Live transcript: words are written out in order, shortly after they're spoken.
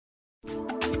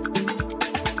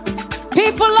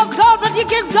people of God, but you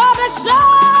give God a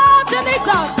shout in this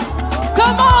house.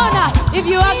 Come on, if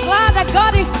you are glad that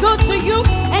God is good to you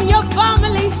and your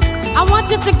family, I want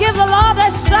you to give the Lord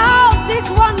a shout this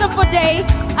wonderful day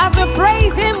as we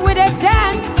praise Him with a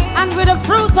dance and with the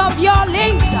fruit of your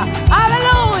lips.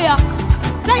 Hallelujah.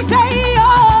 They say,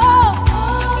 oh.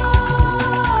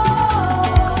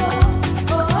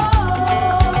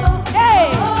 Hey,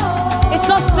 it's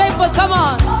so simple. Come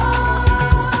on.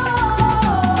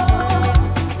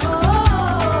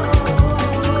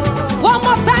 One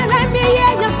more time, let me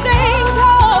hear you sing.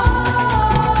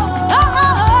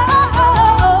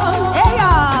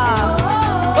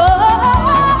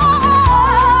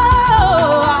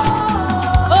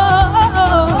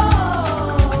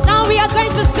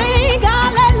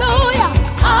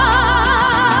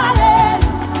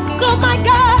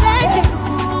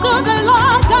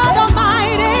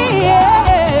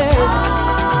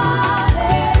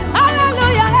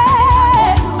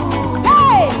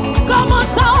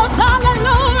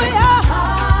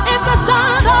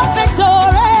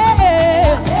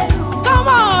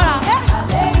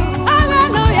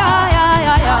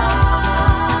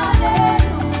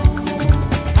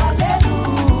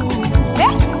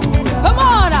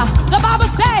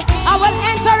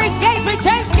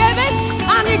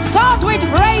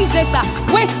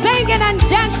 We're singing and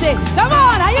dancing. Come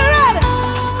on, are you ready?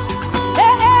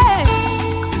 Hey, hey.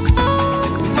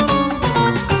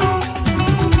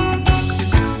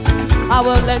 I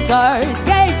will enter His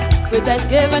gates with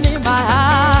thanksgiving in my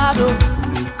heart. Oh.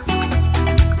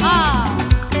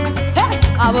 Hey.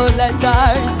 I will enter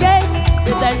His gates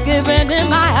with thanksgiving in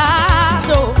my heart.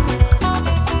 Oh.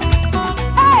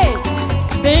 Hey,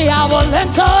 me, I will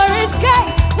enter His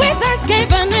gate with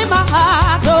thanksgiving in my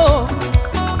heart. Oh.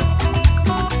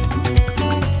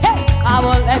 I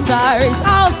will enter His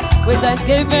house with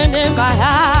thanksgiving in my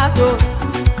heart. Oh.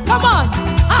 Come on,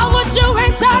 how would you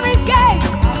enter His gate? I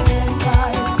will enter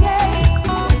His gate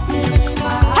with thanksgiving in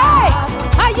my heart. Hey,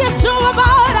 are you sure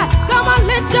about it? Come on,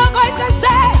 lift your voice and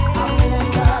say, I will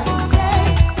enter His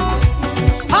gate with thanksgiving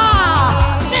in my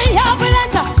heart. Me, I will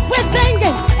enter. We're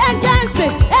singing and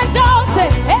dancing and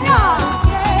dancing.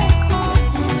 Hey,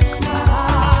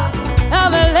 I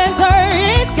will enter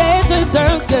His gate with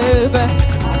thanksgiving.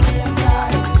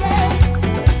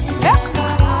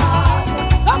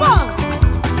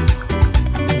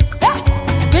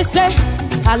 Say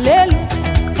hallelujah,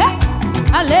 hey,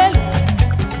 hallelujah,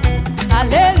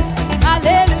 hallelujah,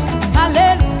 hallelujah,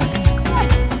 hallelujah,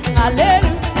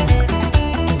 hallelujah,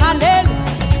 hallelujah,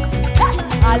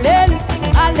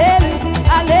 hallelujah,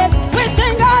 hallelujah. We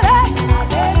sing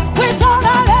hallelujah, we shout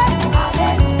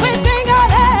hallelujah, we sing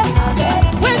hallelujah,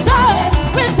 we shout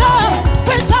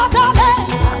hallelujah,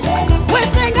 we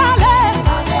sing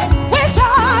hallelujah, we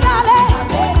shout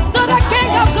hallelujah to the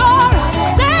King of Glory.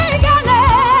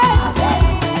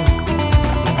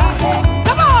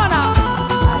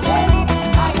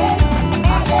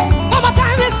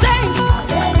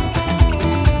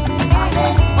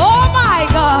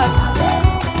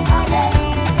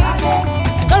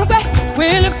 We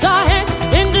lift our hands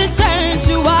in the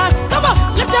sanctuary. Come on,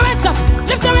 lift your hands up,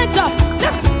 lift your hands up,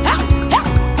 lift. Ha,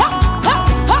 ha, ha, ha,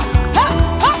 ha, ha,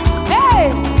 ha.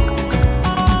 Hey,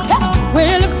 hey. We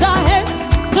lift our hands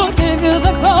to give you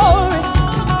the glory.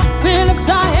 We lift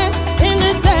our hands in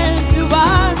the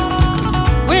sanctuary.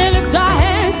 We lift our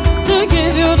hands to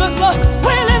give you the glory.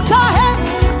 We lift our hands.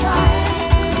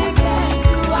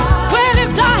 We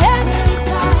lift our hands.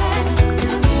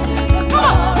 Come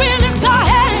on, we lift our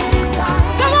hands.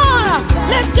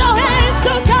 Lift your hands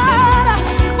to God.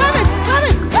 Wave it, wave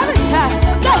it, wave it.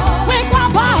 Say, we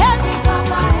clap our hands.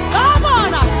 Come on.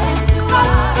 Clap,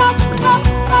 clap, clap,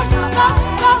 clap, clap,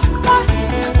 clap, clap.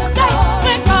 Say,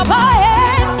 we clap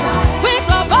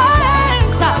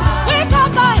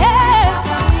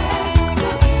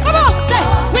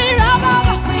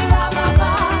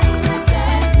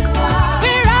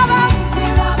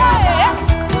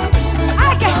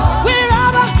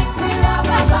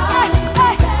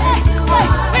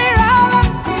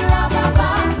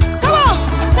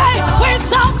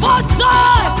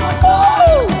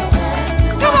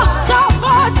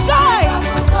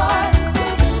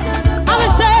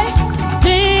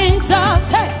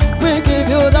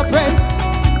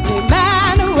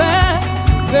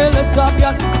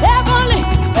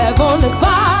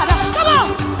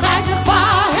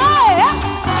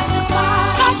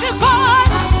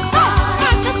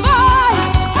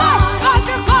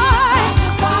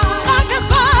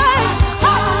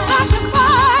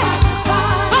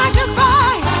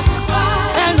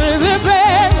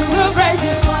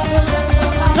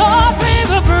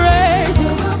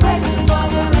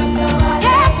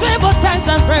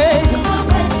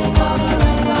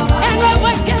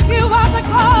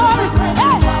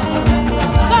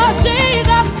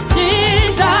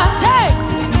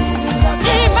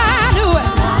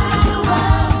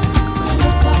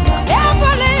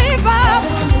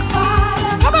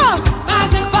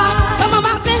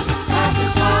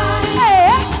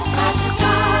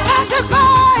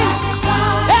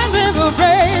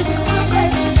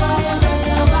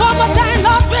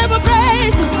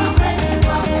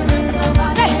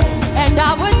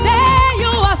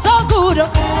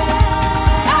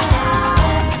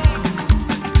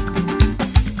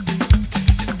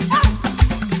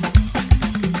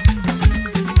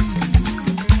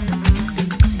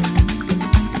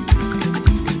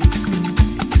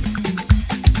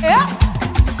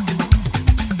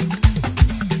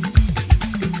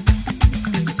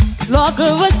What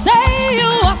do we say? You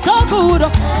are so good.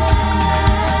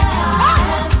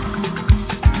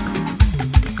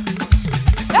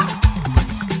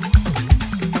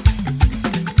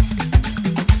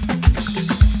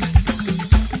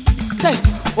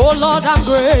 Oh Lord, I'm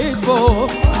grateful.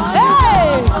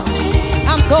 Hey,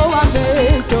 I'm so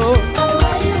amazed. Oh,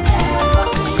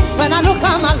 when I look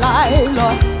at my life,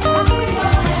 Lord,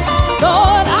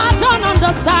 Lord, I don't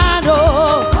understand.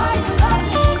 Oh,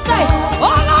 say,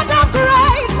 oh Lord, I'm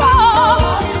grateful.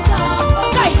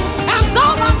 Say, I'm so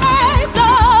amazed.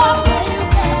 Oh,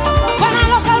 when I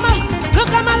look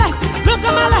at my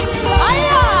life, oh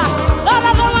yeah, Lord,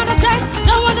 I don't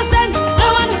understand.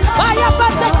 Why you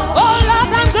busted? Oh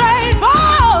Lord, I'm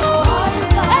grateful.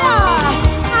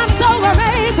 Yeah, I'm so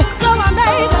amazed.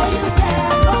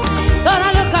 Lord, I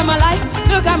look at my life,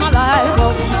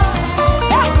 oh,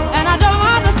 yeah, and I don't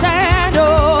understand. Oh,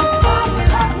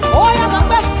 oh yes, I'm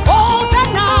back. Oh,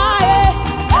 tonight,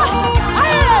 are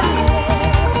you ready?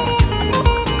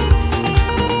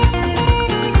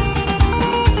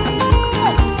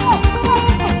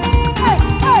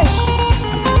 Hey.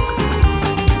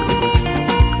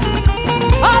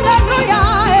 Hallelujah.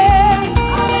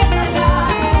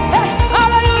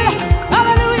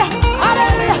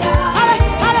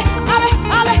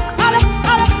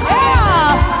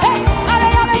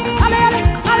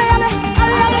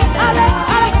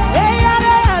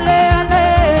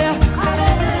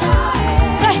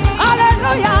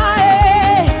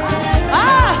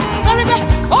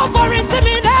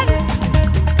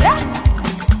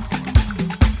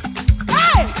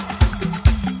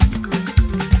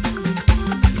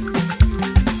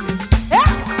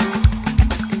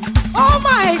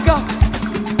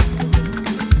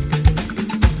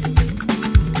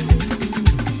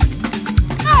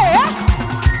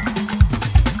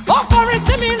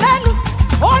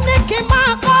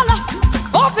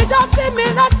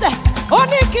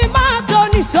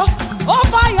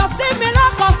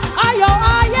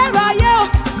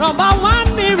 Number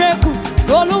one miracle,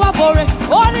 Oluwatoyin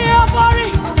Oyetayo.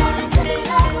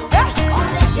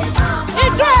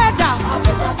 It's right now.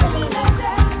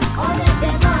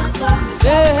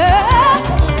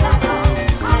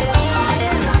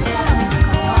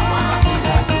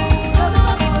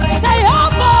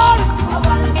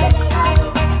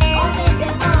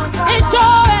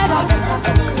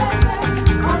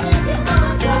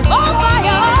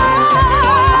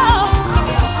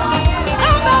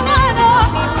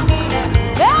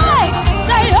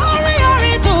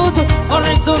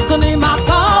 Tuntuni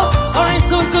mako, ori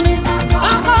tuntuni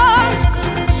mako,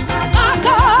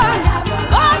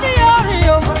 ori ori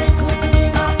o.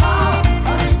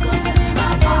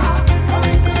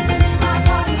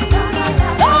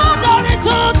 Lord, ori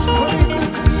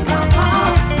tuntuni mako,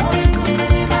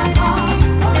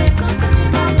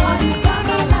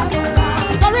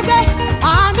 ori ke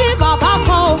ani baba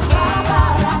ko.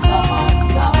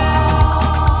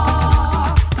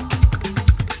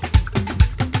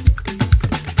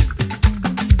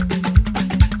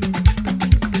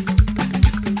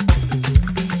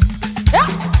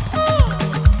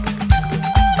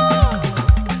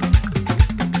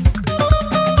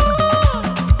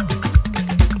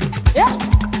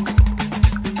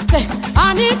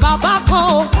 Ani baba ko,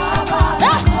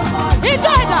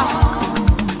 Ijeda.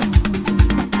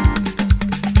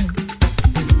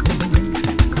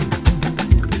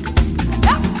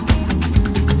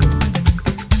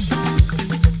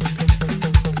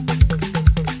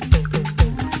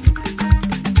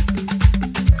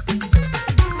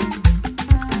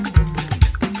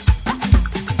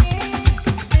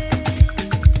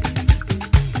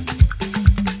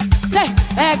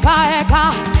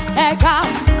 Eka.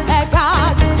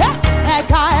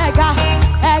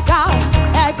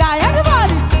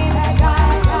 Everybody's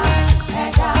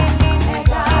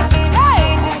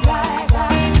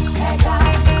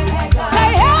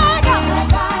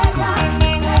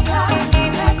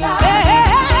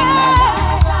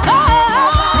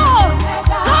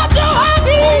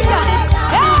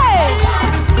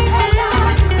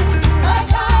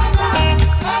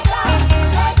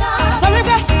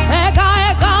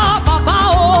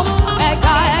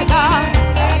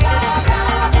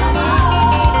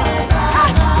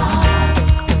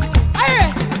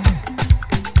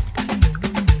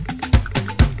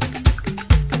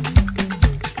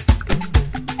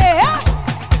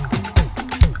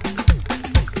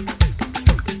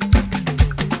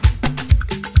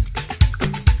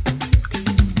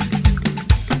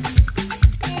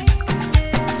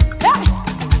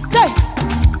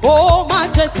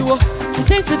the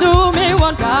things to do me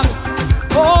one time.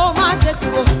 Oh my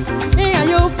Jesus, me and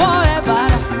you forever.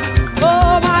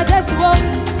 Oh my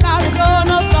Jesus, gotta go.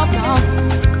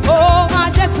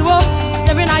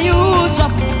 Even I use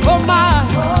up. Oh my.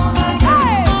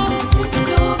 Hey.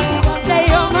 Say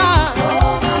oh my.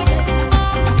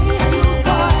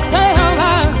 Say oh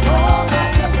my.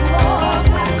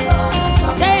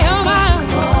 Say oh my.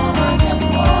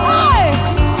 Hey.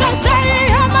 Say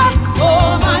oh my.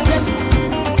 Oh my.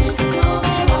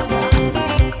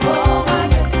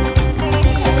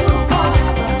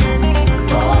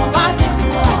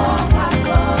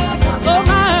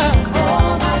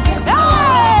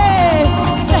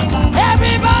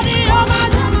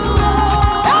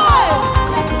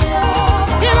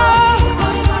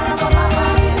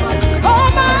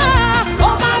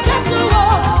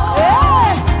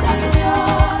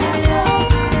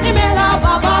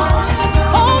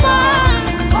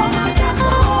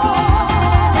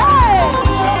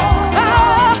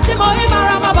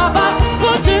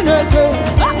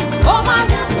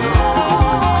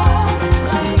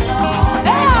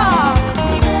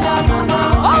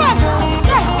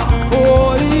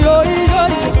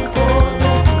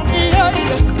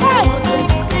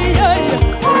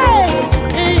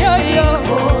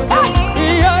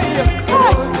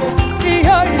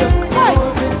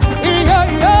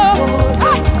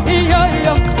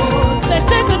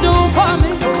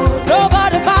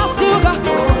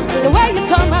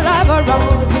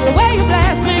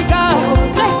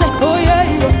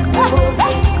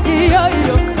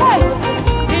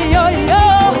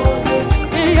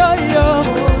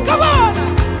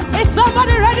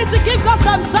 To give God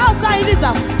some salsa in this.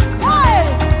 Hey!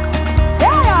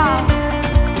 Yeah!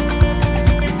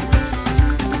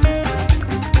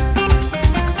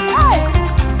 Hey!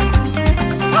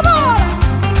 Come on!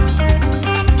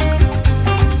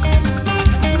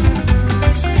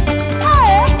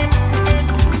 Hey!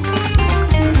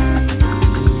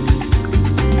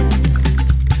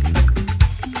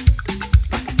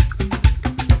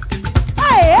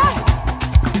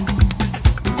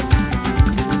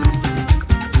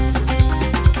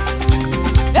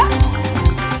 Hey!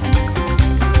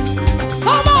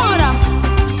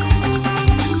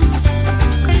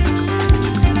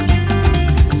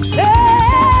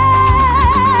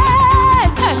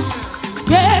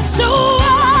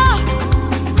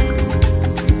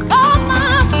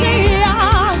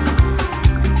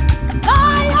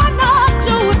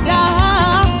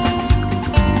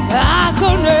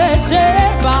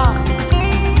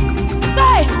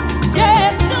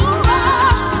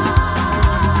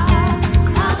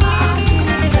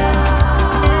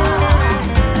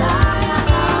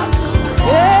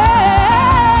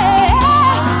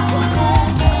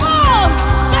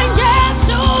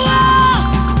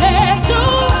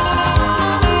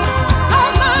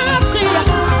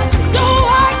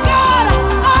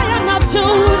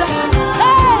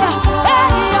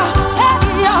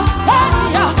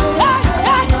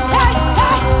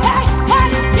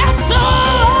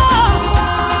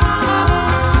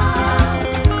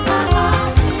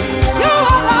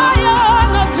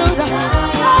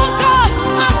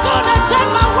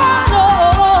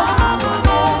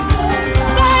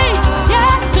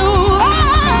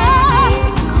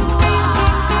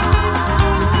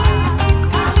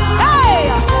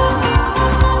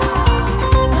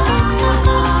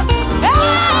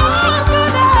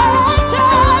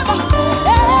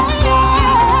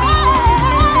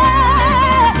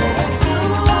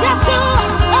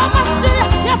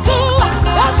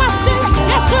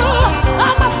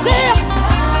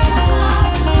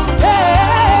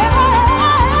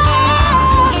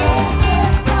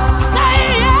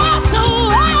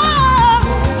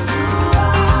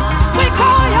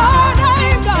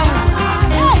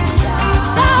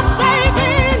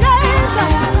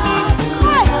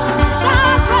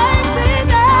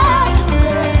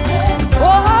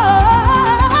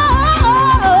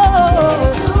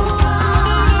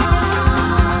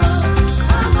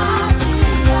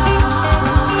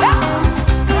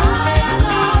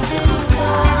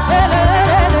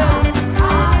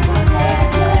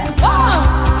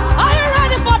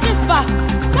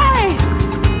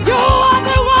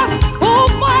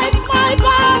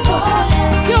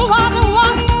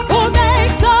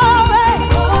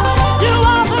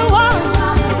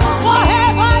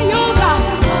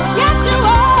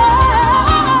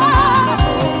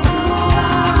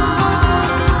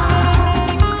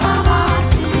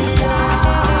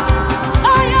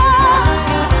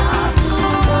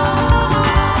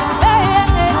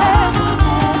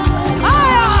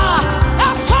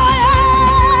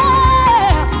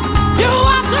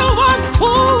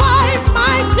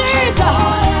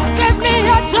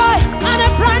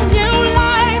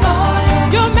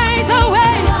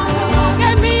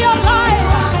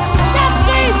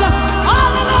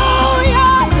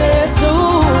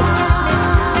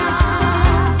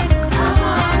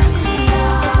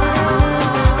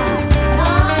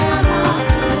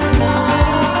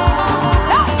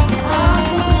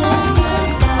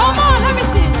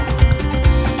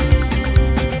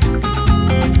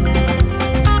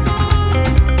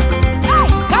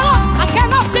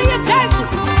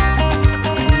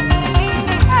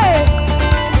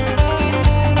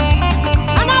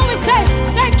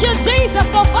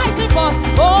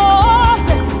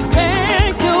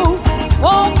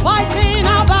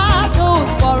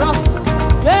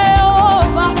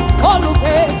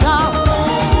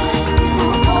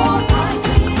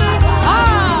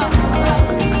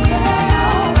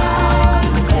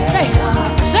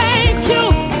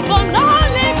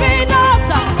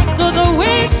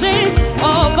 ministries